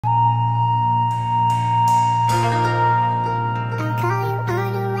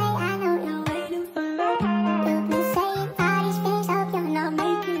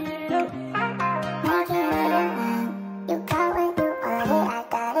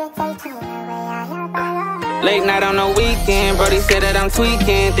Late night on the weekend, Brody said that I'm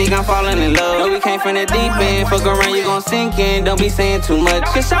tweaking. Think I'm falling in love. No, we came from the deep end. Fuck around, you gon' sink in. Don't be saying too much.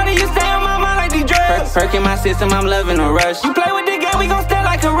 Cause shawty, you stay on my mind like these drugs. Perking my system, I'm loving a rush. You play with the game, we gon' stay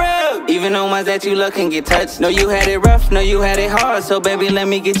like a rug. Even the ones that you love can get touched. Know you had it rough, know you had it hard. So baby, let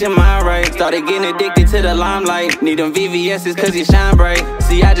me get your mind right. Started getting addicted to the limelight. Need them VVS's cause you shine bright.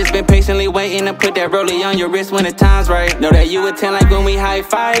 See, I just been patiently waiting to put that rollie on your wrist when the time's right. Know that you attend like when we high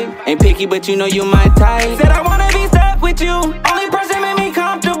five. Ain't picky, but you know you my type. Said I wanna be stuck with you. Only person make me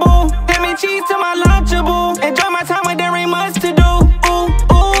comfortable. Hand me cheese to my lunchable. Enjoy my time with there ain't much to do. Ooh,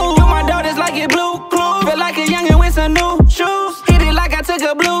 ooh. You my daughters like it blue, blue. Feel like a youngin' with some new shoes. Hit it like I took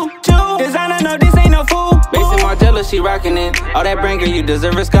a blue chew. Designer, no, this ain't no fool. Mason Margiela, she rockin' it. All that brain, girl, you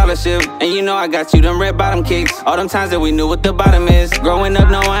deserve a scholarship. And you know I got you them red bottom kicks. All them times that we knew what the bottom is. Growing up,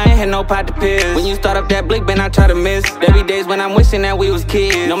 no, I ain't had no pot to piss. When you start up that blick, man, I try to miss. There be days when I'm wishing that we was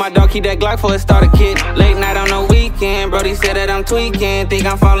kids. Know my dog keep that Glock for a starter kit. Late night on the weekend, Brody said that I'm tweaking. Think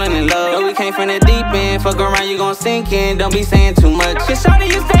I'm falling in love. No, we came from the deep end. Fuck around, you gon' sink in. Don't be saying too much. Cause shawty,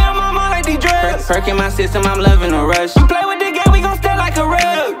 you stay on my mind like these drugs. Perking my system, I'm loving a rush. You play with the game, we gon' stay like a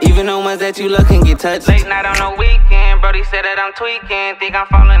rug. Even the ones that you love can get touched. Late night on the weekend, Brody said that I'm tweaking. Think I'm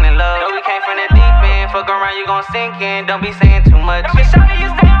falling in love. No, we came from the deep end. Fuck around, you gon' sink in. Don't be saying too much. Cause shawty, you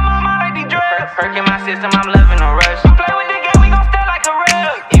stay on my mind like these drugs. Perking my system, I'm loving a rush. You play with the game, we gon' stay like a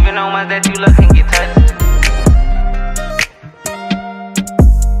rug. Even the ones that you love can